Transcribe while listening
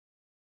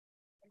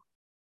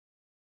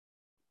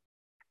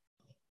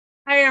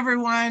Hi,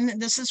 everyone.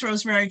 This is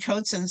Rosemary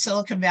Coates in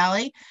Silicon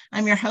Valley.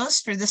 I'm your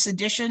host for this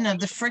edition of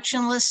the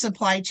Frictionless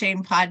Supply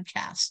Chain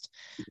Podcast.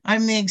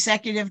 I'm the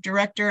executive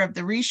director of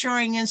the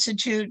Reshoring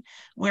Institute,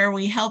 where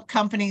we help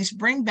companies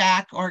bring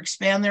back or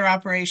expand their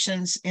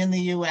operations in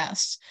the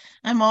U.S.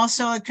 I'm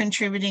also a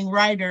contributing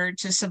writer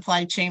to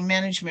Supply Chain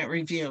Management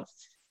Review.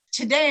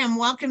 Today, I'm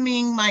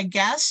welcoming my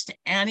guest,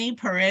 Annie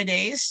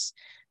Paredes,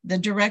 the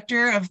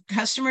Director of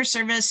Customer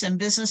Service and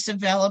Business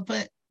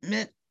Development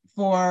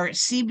for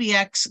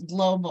CBX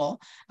Global,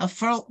 a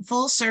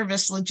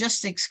full-service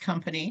logistics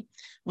company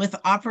with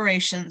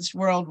operations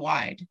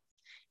worldwide.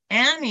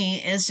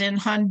 Annie is in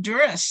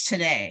Honduras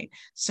today,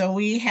 so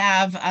we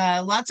have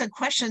lots of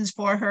questions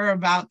for her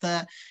about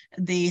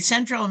the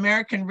Central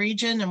American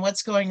region and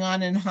what's going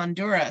on in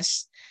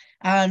Honduras.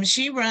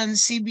 She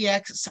runs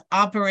CBX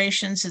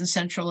operations in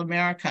Central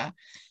America,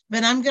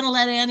 but I'm going to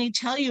let Annie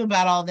tell you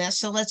about all this,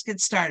 so let's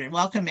get started.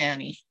 Welcome,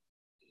 Annie.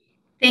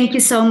 Thank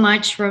you so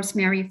much,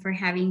 Rosemary, for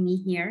having me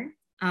here.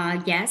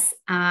 Yes,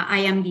 I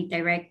am the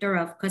Director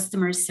of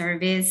Customer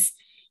Service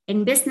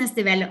and Business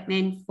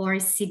Development for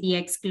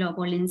CBX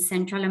Global in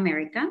Central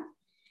America.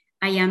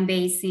 I am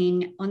based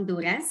in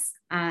Honduras.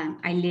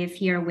 I live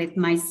here with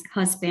my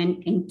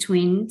husband and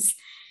twins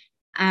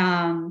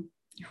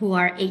who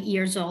are 8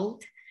 years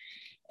old.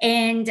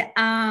 And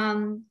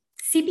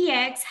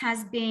CBX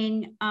has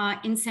been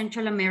in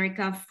Central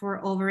America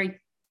for over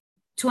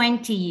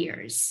 20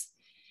 years.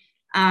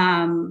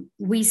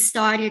 We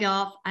started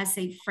off as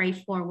a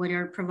freight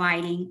forwarder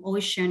providing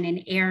ocean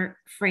and air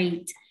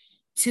freight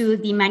to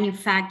the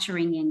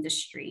manufacturing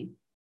industry.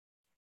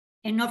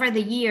 And over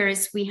the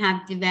years, we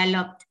have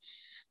developed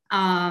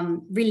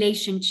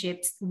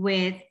relationships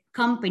with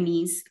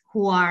companies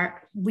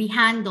we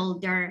handle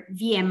their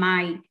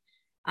VMI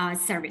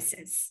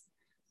services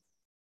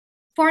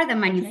for the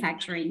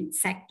manufacturing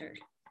sector.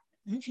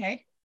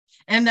 Okay.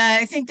 And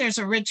I think there's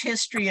a rich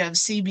history of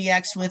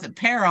CBX with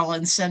apparel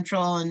in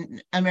Central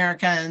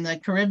America and the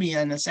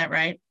Caribbean. Is that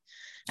right?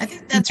 I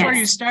think that's where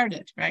you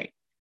started, right?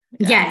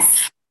 Yeah.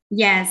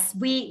 Yes.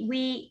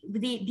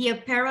 The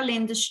apparel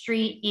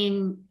industry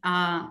in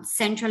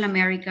Central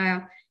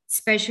America,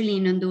 especially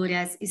in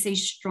Honduras, is a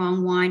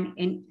strong one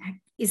and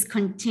is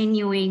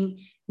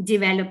continuing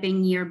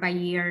developing year by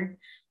year.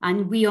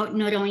 And we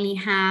not only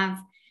have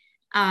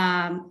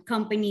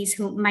companies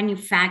who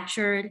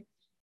manufactured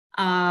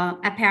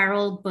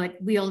apparel, but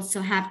we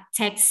also have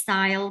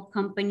textile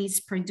companies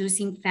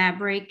producing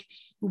fabric.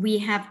 We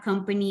have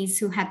companies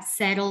who have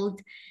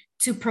settled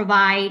to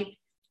provide,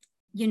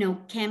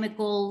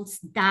 chemicals,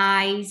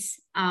 dyes,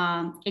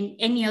 and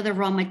any other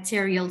raw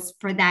materials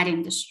for that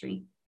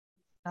industry.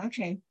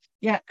 Okay.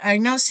 Yeah, I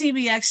know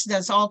CBX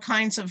does all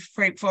kinds of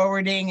freight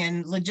forwarding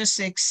and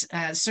logistics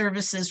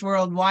services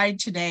worldwide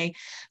today,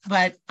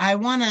 but I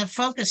want to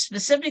focus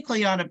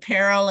specifically on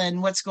apparel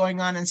and what's going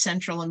on in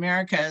Central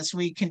America as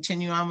we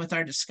continue on with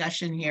our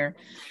discussion here.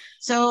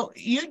 So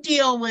you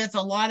deal with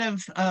a lot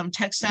of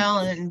textile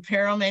and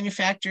apparel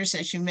manufacturers,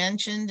 as you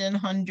mentioned, in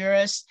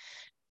Honduras,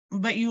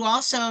 but you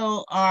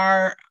also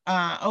are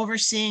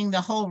overseeing the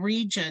whole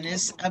region.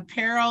 Is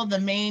apparel the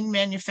main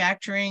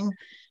manufacturing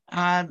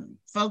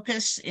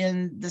focus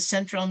in the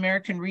Central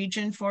American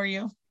region for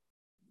you?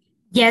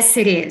 Yes,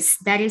 it is.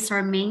 That is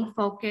our main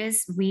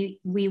focus. We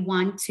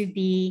want to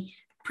be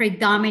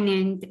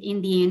predominant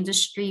in the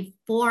industry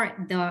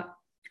for the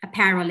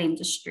apparel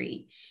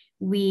industry.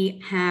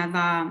 We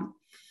have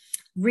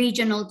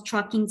regional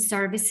trucking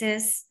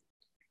services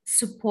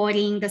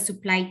supporting the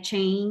supply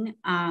chain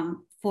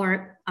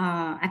for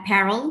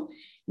apparel.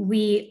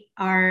 We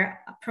are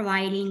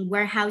providing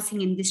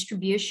warehousing and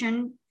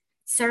distribution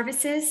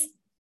services,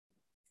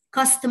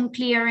 custom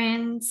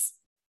clearance,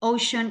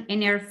 ocean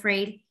and air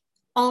freight,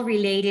 all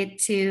related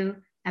to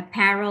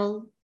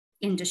apparel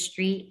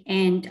industry,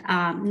 and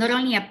not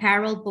only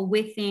apparel, but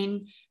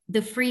within the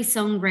free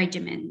zone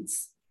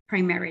regiments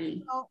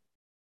primarily.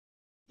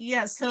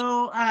 Yeah,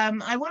 so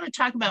I want to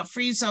talk about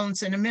free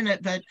zones in a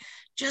minute, but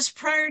just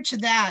prior to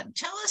that,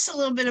 tell us a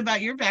little bit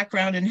about your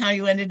background and how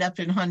you ended up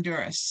in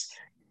Honduras.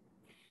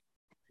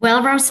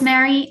 Well,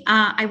 Rosemary,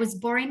 I was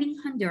born in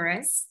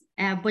Honduras.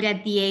 But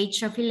at the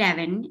age of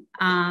 11,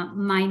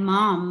 my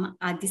mom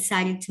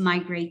decided to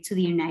migrate to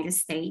the United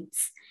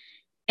States.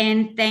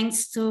 And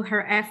thanks to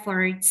her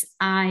efforts,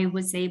 I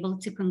was able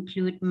to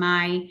conclude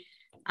my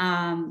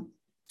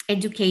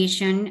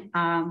education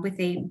with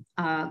a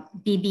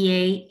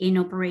BBA in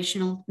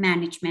operational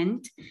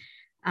management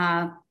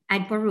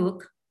at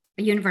Baruch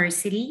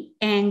University.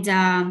 And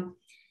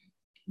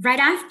right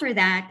after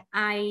that,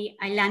 I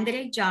landed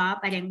a job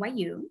at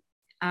NYU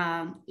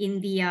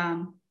in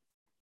the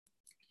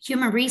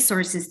Human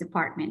Resources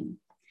Department.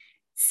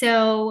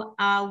 So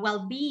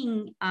while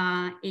being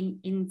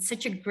in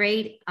such a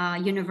great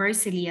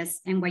university as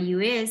NYU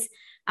is,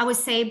 I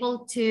was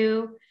able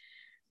to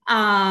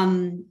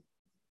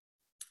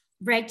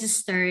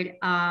register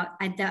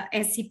at the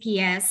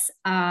SCPS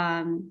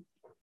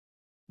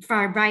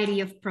for a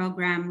variety of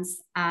programs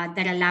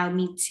that allowed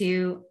me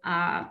to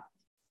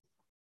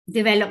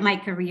develop my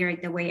career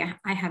the way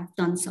I have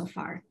done so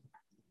far.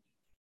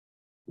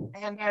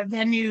 And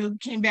then you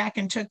came back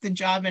and took the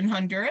job in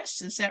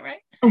Honduras. Is that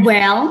right?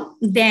 Well,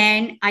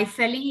 then I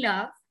fell in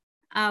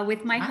love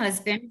with my Ah,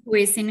 husband, who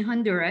is in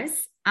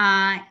Honduras,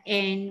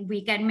 and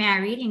we got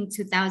married in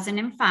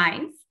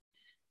 2005.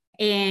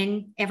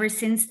 And ever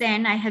since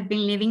then, I have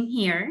been living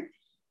here.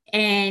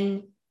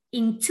 And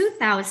in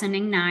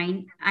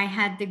 2009, I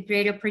had the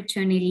great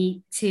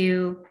opportunity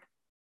to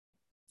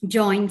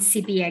join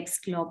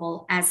CBX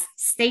Global as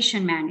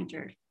station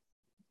manager.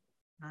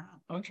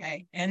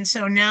 okay. And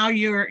so now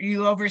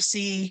you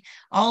oversee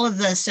all of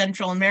the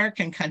Central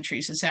American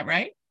countries. Is that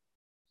right?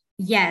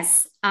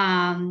 Yes,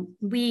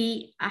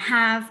 we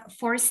have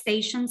 4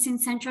 stations in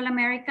Central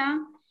America.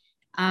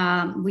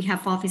 We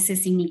have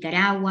offices in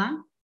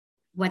Nicaragua,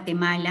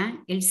 Guatemala,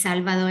 El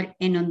Salvador,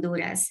 and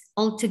Honduras.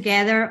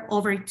 Altogether,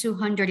 over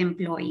 200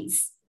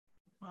 employees.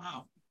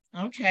 Wow.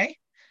 Okay.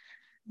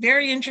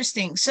 Very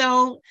interesting.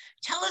 So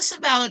tell us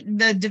about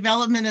the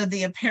development of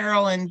the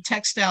apparel and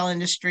textile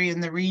industry in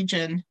the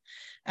region.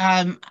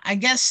 I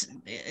guess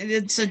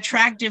it's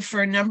attractive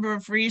for a number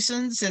of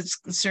reasons. It's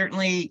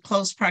certainly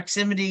close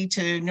proximity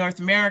to North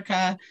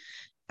America.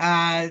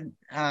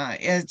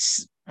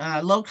 It's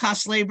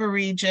low-cost labor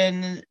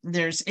region.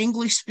 There's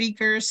English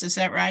speakers. Is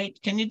that right?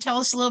 Can you tell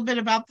us a little bit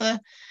about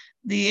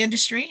the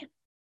industry?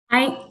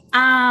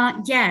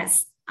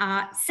 Yes,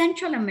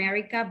 Central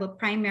America, but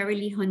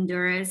primarily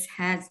Honduras,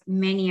 has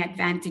many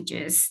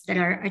advantages that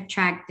are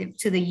attractive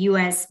to the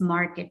U.S.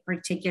 market,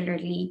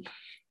 particularly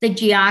the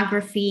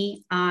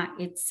geography.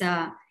 It's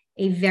a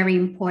very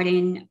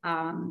important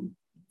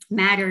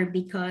matter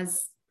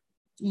because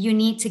you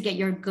need to get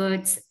your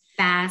goods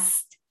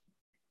fast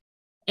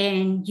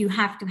and you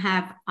have to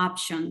have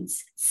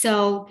options.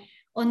 So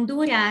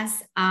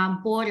Honduras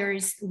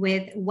borders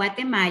with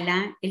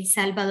Guatemala, El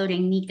Salvador,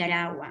 and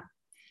Nicaragua.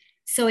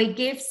 So it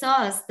gives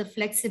us the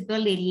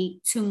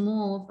flexibility to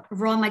move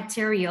raw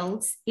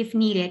materials, if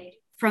needed,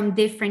 from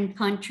different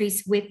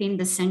countries within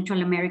the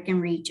Central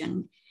American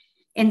region.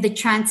 And the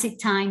transit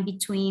time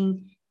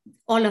between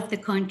all of the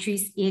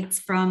countries is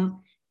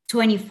from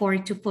 24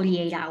 to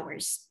 48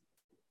 hours.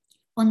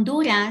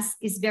 Honduras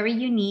is very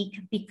unique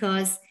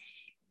because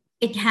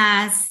it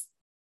has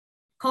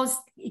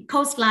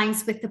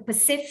coastlines with the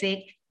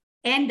Pacific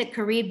and the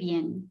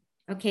Caribbean.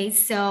 Okay,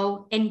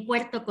 so in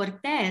Puerto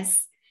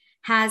Cortes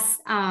has,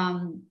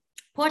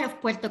 Port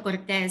of Puerto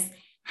Cortes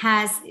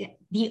has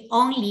the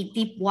only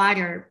deep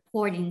water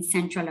port in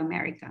Central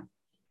America.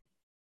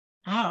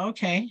 Oh,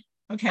 okay.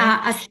 Okay.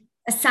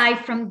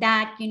 Aside from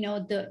that, you know,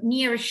 the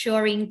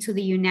nearshoring to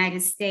the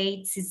United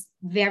States is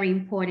very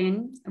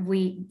important.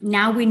 We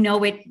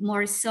know it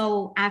more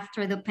so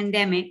after the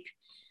pandemic.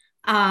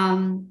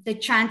 The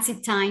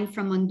transit time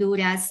from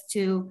Honduras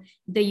to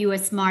the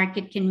US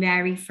market can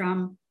vary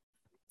from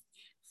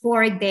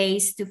 4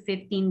 days to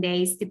 15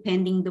 days,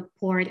 depending the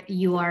port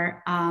you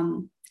are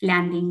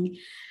landing.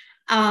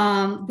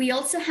 We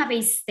also have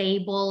a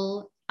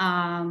stable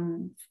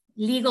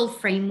legal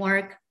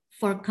framework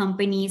for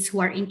companies who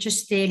are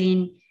interested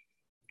in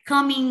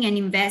coming and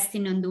invest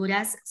in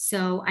Honduras.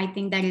 So I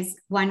think that is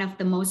one of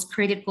the most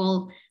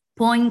critical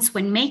points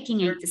when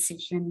making a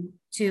decision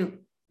to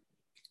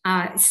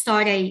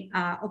start a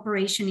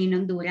operation in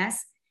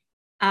Honduras.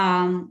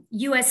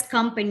 US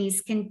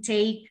companies can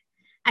take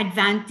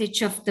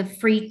advantage of the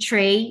free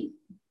trade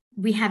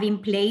we have in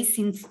place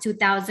since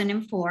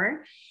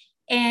 2004.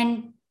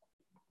 And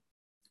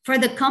for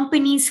the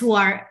companies who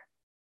are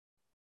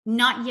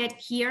not yet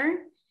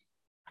here,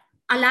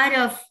 a lot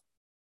of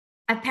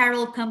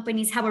apparel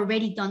companies have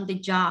already done the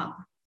job.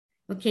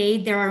 Okay,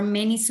 there are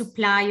many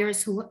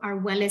suppliers who are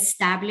well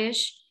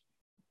established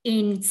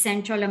in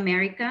Central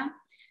America,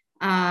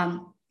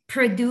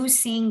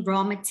 producing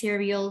raw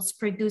materials,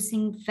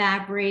 producing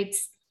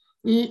fabrics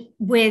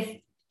with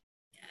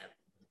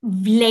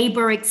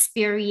labor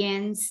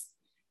experience,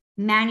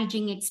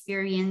 managing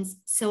experience.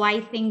 So I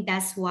think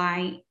that's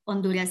why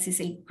Honduras is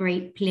a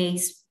great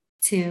place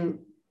to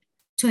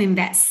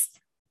invest.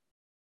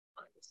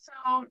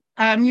 So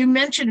you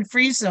mentioned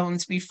free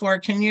zones before.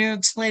 Can you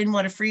explain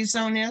what a free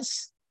zone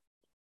is?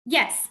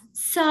 Yes.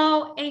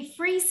 So a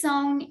free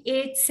zone,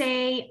 it's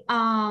a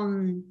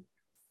part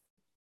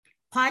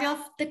of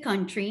the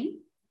country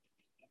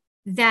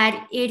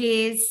that it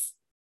is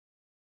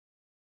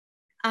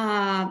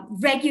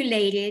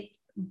regulated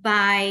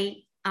by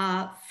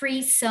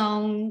free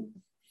zone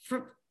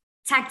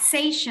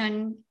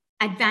taxation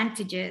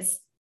advantages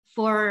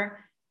for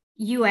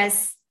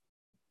US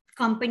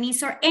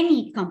companies or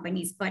any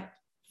companies, but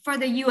for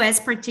the US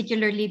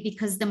particularly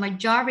because the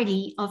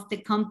majority of the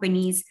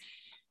companies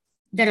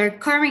that are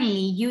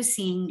currently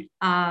using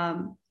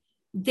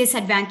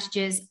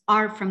disadvantages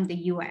are from the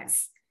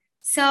US.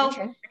 So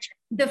okay.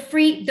 The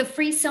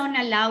free zone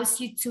allows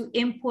you to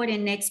import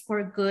and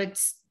export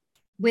goods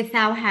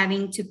without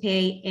having to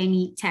pay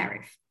any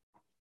tariff.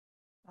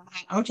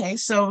 Okay,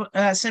 so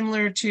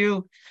similar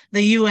to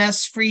the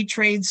US free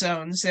trade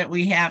zones that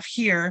we have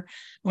here,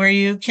 where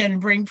you can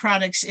bring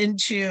products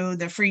into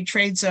the free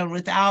trade zone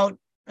without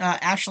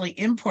actually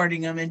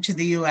importing them into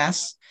the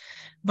US,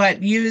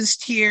 but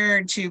used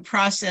here to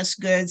process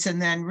goods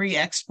and then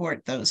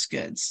re-export those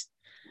goods.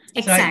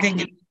 Exactly. So I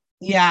think,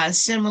 yeah, a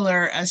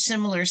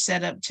similar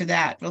setup to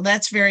that. Well,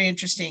 that's very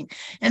interesting.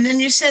 And then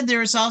you said there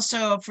was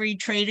also a free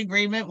trade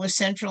agreement with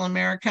Central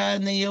America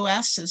and the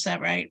US. Is that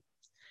right?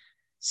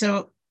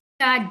 So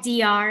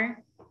DR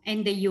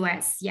and the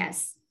US,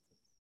 yes.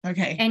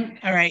 Okay. And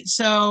all right.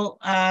 So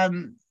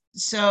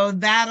so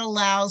that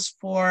allows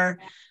for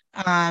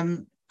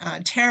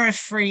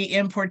tariff-free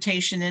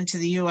importation into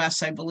the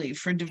US, I believe,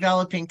 for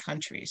developing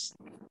countries.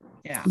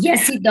 Yeah.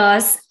 Yes, it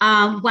does.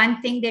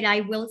 One thing that I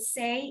will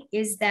say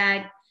is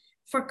that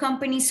for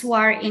companies who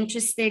are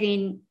interested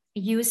in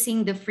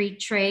using the free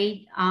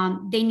trade,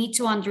 they need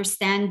to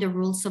understand the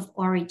rules of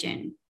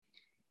origin.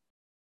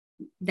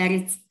 That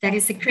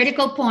is a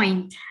critical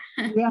point.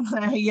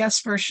 Yeah,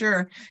 yes, for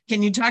sure.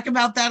 Can you talk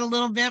about that a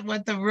little bit,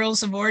 what the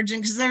rules of origin?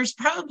 Because there's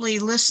probably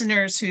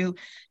listeners who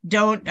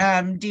don't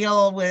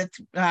deal with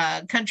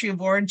country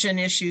of origin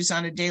issues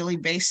on a daily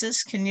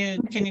basis. Can you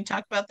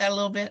talk about that a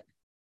little bit?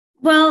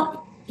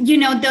 Well, you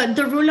know,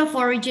 the rule of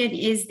origin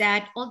is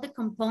that all the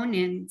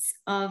components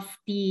of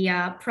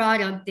the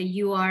product that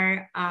you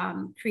are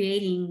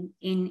creating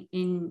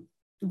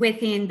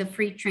within the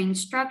free trade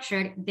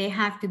structure, they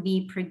have to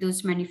be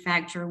produced,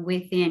 manufactured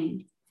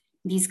within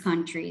these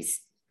countries.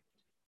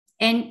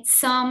 And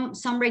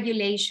some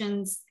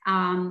regulations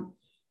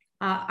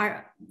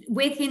are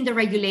within the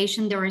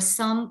regulation. There are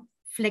some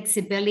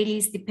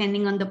flexibilities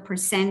depending on the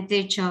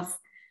percentage of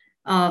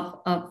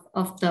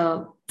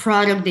the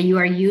product that you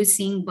are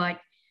using, but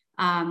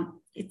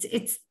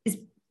it's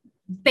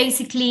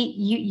basically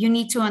you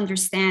need to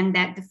understand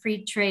that the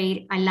free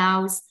trade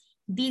allows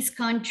these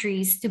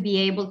countries to be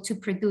able to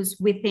produce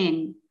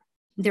within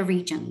the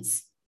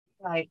regions.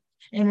 Right.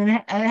 And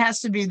it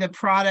has to be the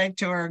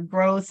product or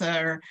growth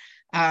or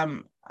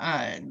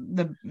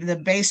the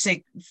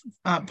basic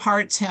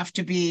parts have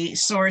to be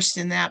sourced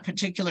in that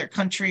particular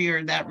country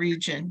or that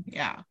region.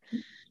 Yeah.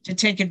 To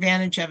take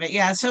advantage of it.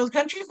 Yeah. So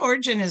country of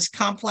origin is a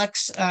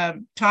complex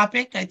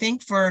topic, I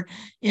think, for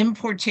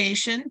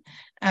importation.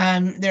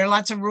 There are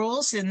lots of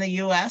rules in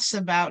the US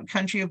about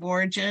country of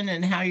origin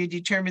and how you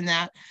determine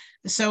that.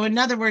 So in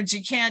other words,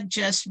 you can't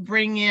just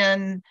bring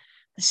in,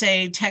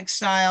 say,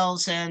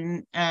 textiles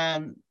and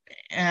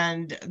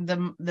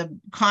the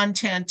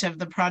content of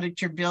the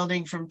product you're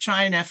building from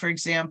China, for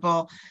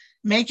example,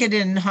 make it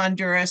in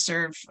Honduras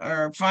or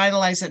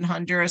finalize it in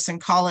Honduras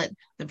and call it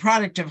the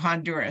product of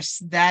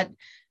Honduras. That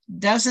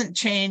doesn't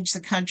change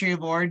the country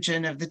of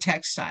origin of the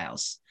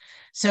textiles.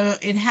 So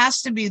it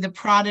has to be the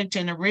product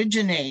and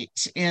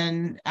originate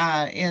in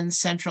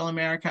Central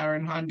America or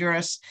in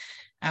Honduras,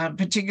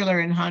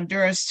 particular in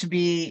Honduras, to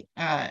be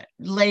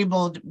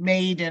labeled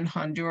made in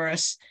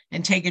Honduras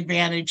and take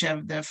advantage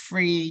of the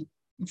free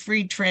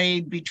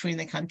trade between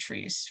the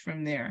countries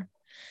from there.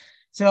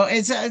 So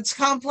it's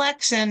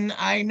complex, and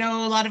I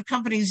know a lot of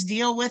companies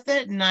deal with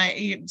it.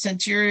 And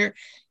since you're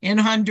in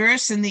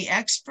Honduras and the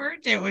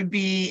expert, it would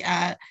be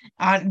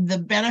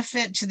the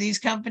benefit to these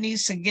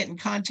companies to get in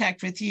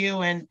contact with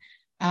you and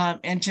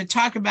to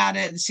talk about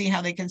it and see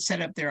how they can set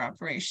up their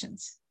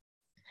operations.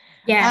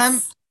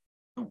 Yes.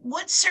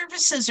 What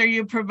services are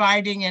you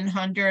providing in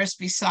Honduras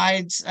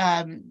besides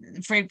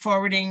freight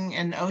forwarding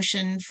and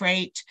ocean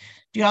freight?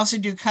 Do you also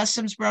do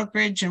customs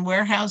brokerage and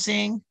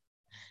warehousing,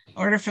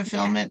 order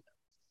fulfillment?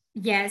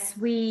 Yes,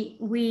 we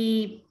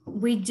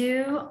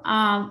do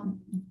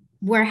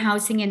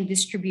warehousing and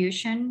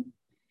distribution.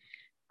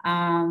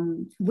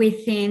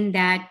 Within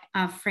that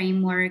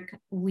framework,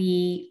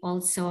 we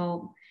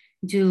also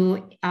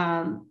do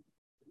VMI.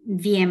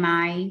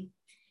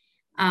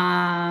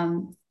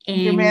 And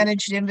your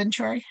managed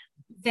inventory?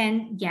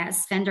 Then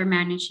yes, vendor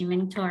managed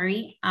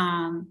inventory.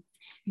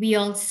 We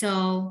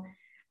also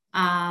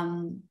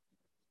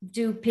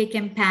do pick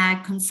and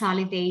pack,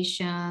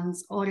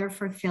 consolidations, order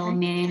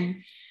fulfillment.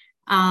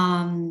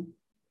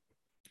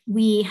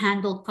 We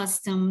handle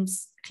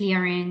customs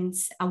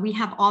clearance. We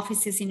have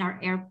offices in our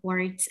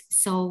airports,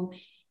 so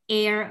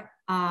air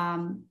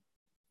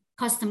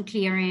custom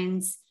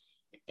clearance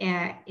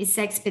is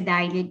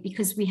expedited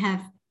because we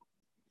have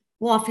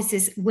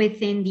offices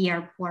within the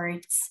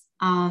airports.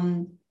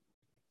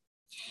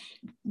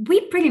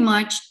 We pretty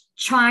much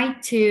try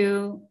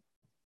to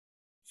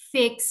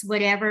fix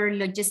whatever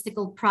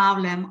logistical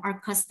problem our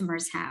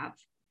customers have.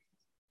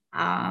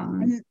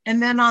 And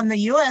then on the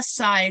US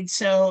side,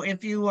 so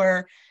if you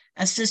were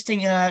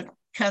assisting a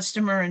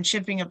customer and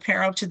shipping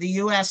apparel to the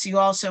US, you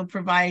also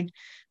provide,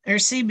 or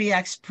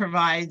CBX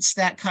provides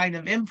that kind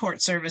of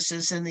import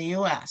services in the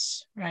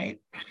US, right?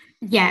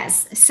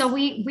 Yes. So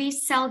we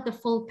sell the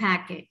full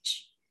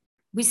package.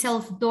 We sell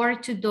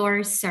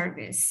door-to-door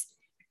service.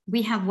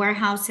 We have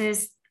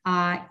warehouses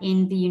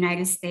in the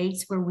United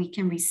States where we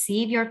can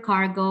receive your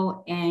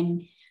cargo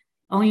and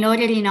unload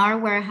it in our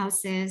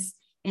warehouses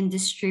and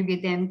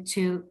distribute them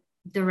to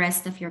the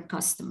rest of your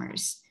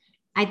customers.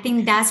 I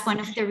think that's one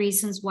of the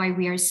reasons why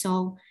we are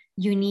so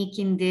unique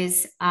in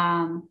this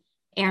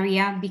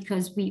area,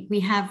 because we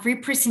have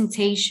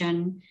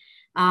representation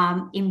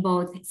in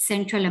both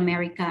Central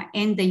America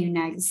and the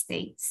United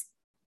States.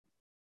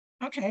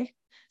 Okay.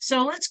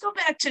 So let's go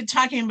back to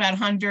talking about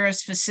Honduras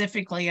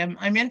specifically.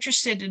 I'm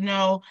interested to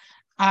know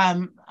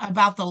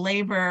about the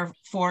labor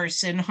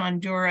force in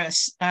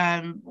Honduras.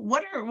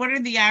 What are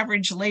the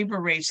average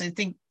labor rates? I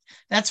think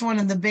that's one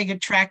of the big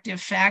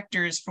attractive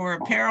factors for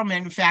apparel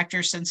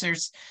manufacturers, since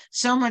there's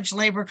so much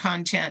labor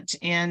content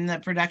in the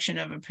production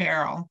of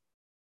apparel.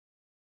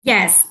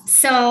 Yes,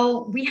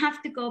 so we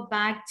have to go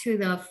back to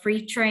the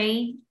free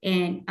trade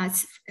and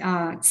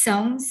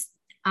zones.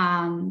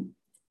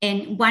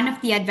 And one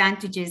of the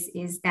advantages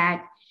is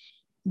that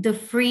the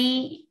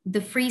free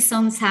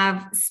zones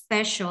have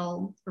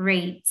special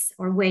rates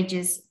or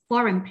wages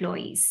for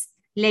employees,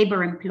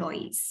 labor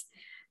employees.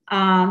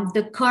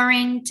 The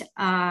current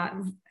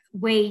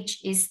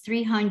wage is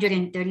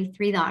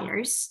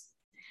 $333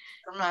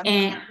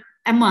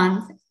 a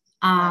month.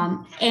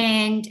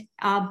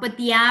 But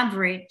the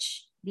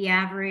average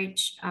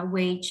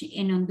wage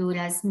in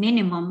Honduras,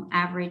 minimum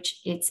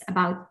average, it's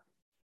about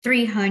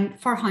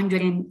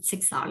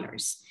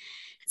 $406.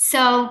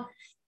 So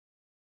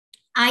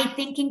I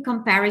think in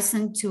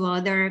comparison to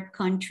other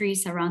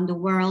countries around the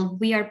world,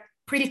 we are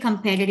pretty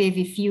competitive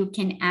if you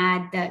can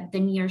add the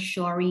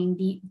nearshoring,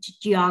 the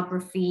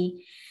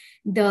geography,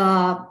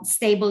 the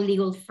stable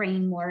legal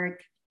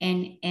framework,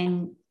 and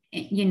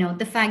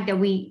the fact that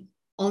we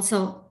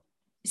also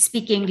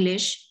speak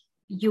English.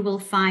 You will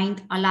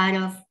find a lot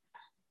of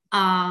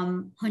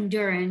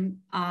Honduran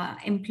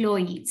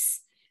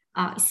employees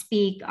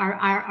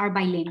are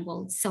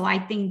bilingual. So I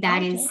think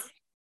that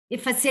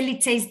it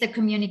facilitates the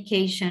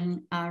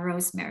communication,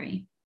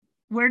 Rosemary.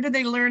 Where do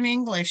they learn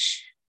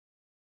English?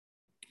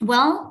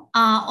 Well,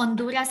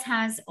 Honduras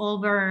has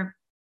over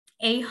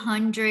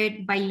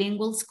 800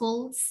 bilingual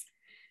schools,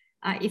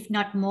 if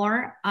not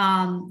more.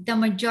 The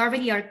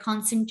majority are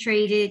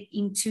concentrated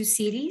in two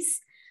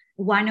cities.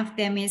 One of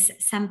them is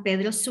San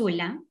Pedro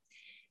Sula,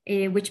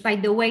 which, by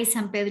the way,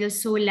 San Pedro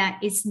Sula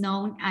is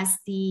known as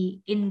the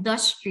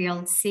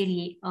industrial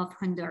city of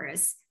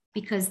Honduras,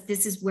 because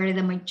this is where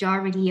the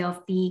majority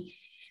of the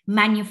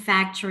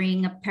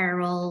manufacturing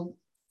apparel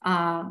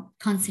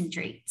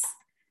concentrates.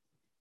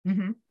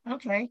 Mm-hmm.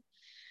 Okay.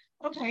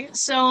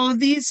 So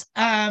these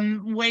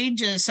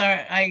wages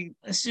are, I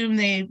assume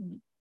they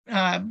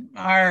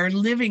are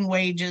living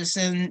wages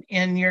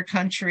in your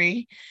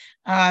country.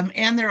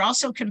 And they're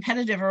also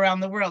competitive around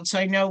the world. So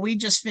I know we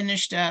just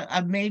finished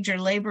a major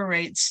labor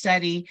rate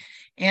study,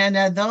 and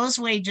those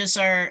wages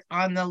are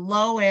on the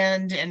low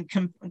end and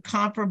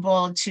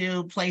comparable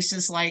to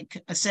places like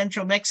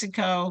Central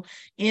Mexico,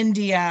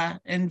 India,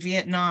 and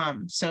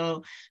Vietnam.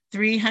 So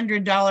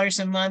 $300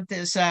 a month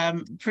is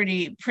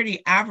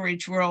pretty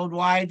average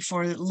worldwide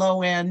for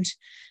low end,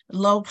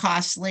 low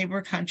cost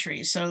labor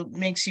countries. So it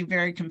makes you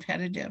very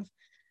competitive.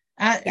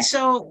 Yes.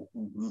 So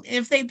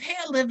if they pay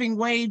a living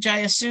wage, I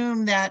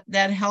assume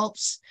that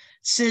helps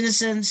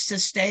citizens to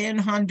stay in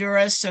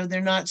Honduras, so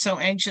they're not so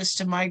anxious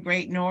to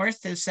migrate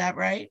north. Is that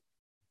right?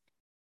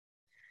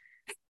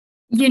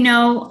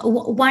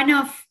 One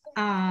of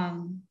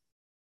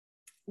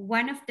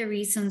the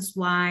reasons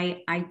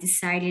why I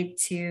decided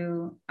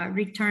to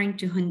return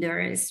to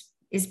Honduras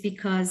is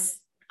because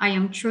I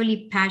am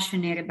truly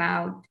passionate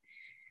about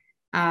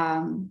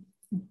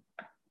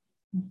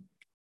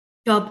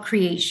job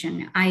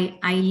creation. I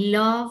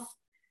love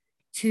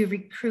to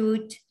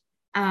recruit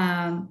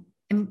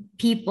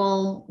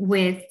people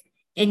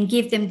and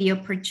give them the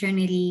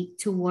opportunity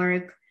to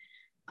work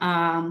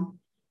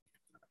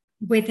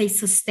with a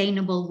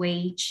sustainable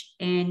wage,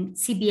 and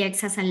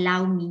CBX has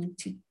allowed me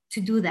to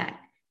do that.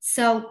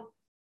 So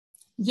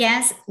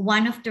yes,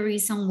 one of the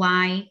reasons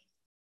why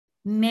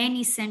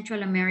many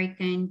Central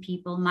American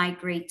people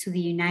migrate to the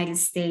United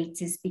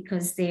States is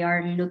because they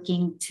are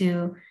looking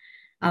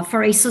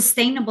for a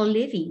sustainable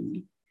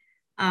living.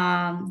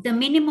 The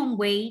minimum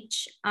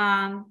wage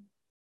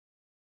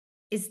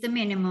is the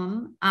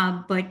minimum,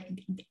 but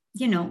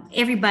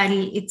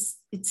everybody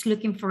it's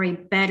looking for a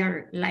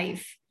better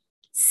life.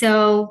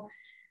 So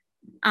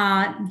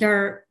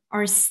there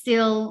are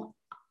still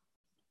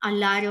a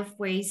lot of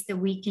ways that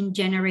we can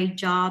generate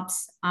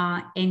jobs,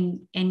 and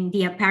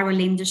the apparel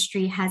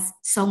industry has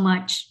so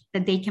much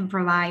that they can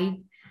provide.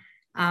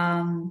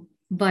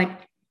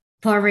 But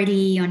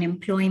poverty,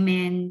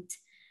 unemployment,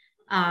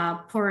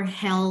 poor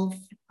health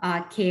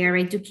care,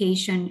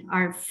 education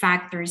are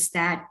factors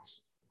that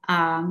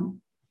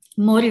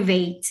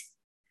motivate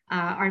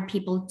our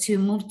people to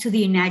move to the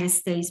United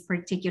States.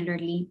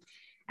 Particularly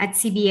at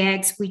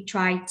CBX, we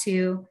try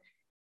to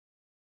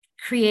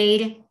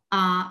create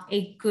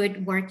a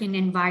good working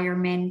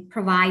environment,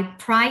 provide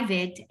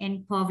private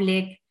and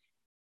public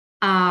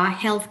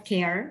health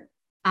care.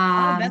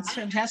 That's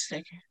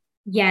fantastic.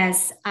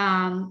 Yes.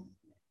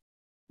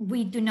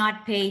 We do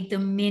not pay the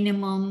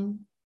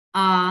minimum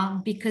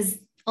because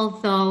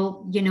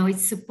although,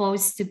 it's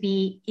supposed to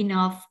be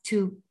enough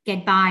to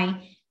get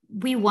by,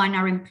 we want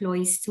our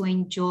employees to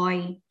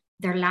enjoy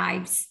their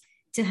lives,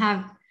 to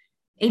have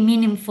a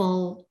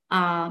meaningful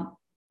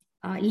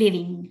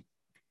living.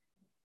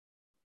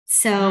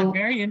 So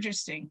very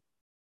interesting.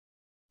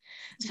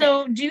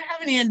 So do you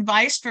have any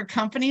advice for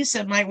companies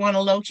that might want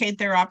to locate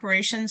their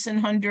operations in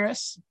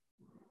Honduras?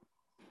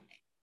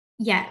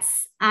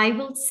 yes, I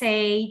will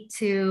say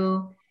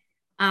to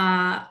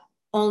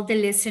all the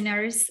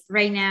listeners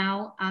right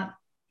now,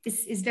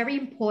 it's very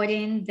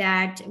important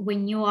that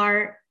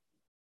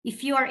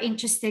if you are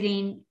interested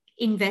in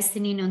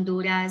investing in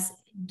Honduras,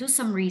 do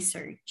some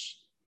research.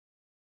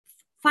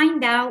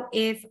 Find out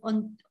if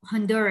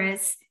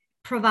Honduras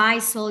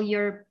provides all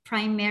your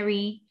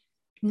primary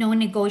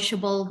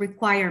non-negotiable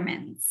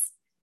requirements.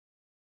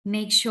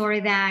 Make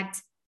sure that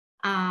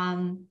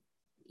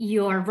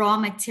your raw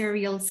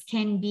materials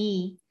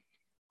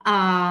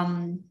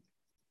are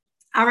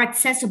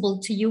accessible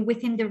to you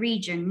within the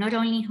region, not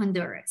only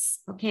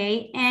Honduras,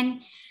 okay?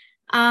 And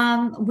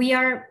we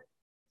are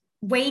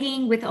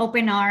waiting with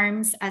open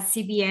arms at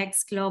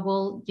CBX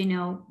Global,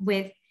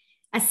 with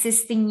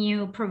assisting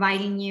you,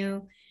 providing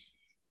you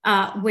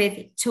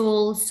with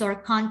tools or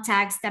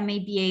contacts that may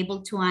be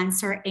able to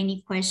answer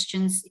any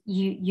questions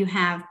you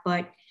have.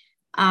 But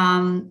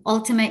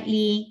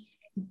ultimately,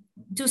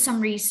 do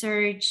some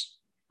research,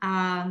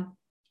 and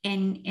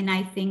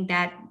I think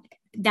that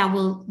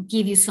will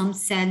give you some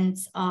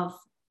sense of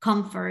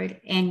comfort,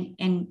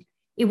 and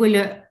it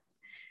will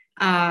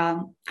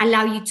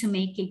allow you to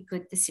make a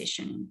good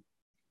decision.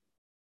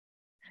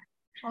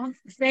 Well,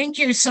 thank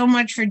you so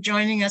much for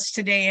joining us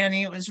today,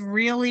 Annie. It was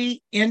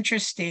really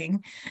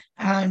interesting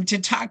to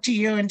talk to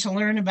you and to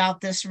learn about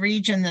this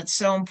region that's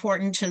so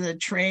important to the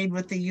trade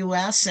with the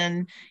U.S.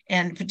 and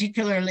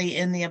particularly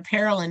in the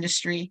apparel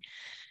industry.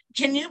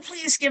 Can you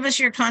please give us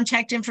your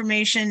contact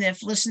information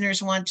if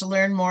listeners want to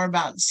learn more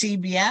about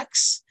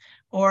CBX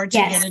or to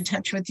get in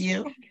touch with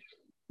you?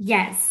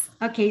 Yes.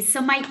 Okay. So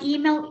my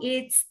email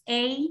is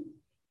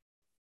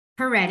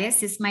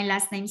Paredes, is my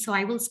last name, so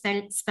I will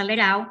spell it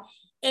out.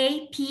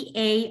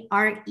 APAREDES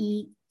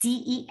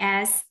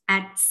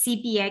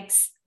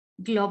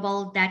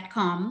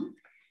 @cbxglobal.com.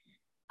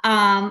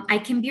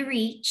 I can be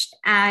reached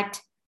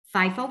at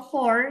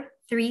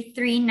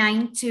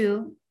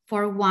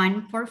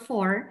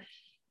 504-3392-4144.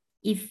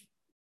 If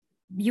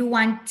you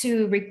want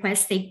to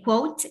request a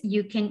quote,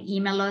 you can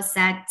email us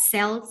at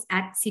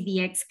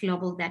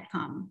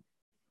sales@cbxglobal.com.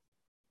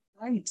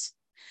 Right.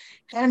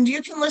 And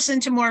you can listen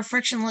to more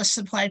Frictionless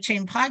Supply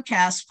Chain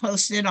podcasts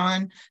posted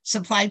on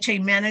Supply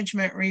Chain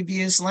Management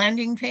Review's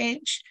landing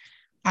page,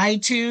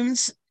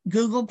 iTunes,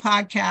 Google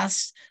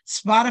Podcasts,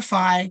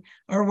 Spotify,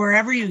 or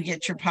wherever you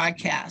get your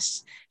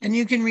podcasts. And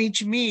you can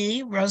reach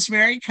me,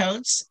 Rosemary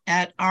Coates,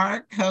 at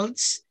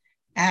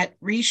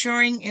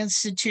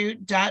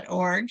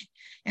rcoates@reshoringinstitute.org,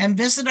 and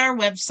visit our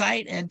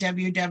website at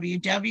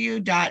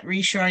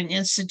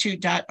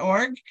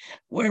www.reshoringinstitute.org,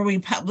 where we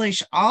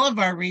publish all of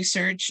our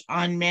research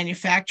on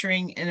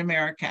manufacturing in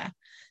America.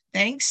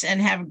 Thanks,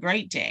 and have a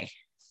great day.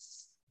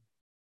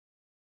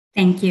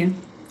 Thank you.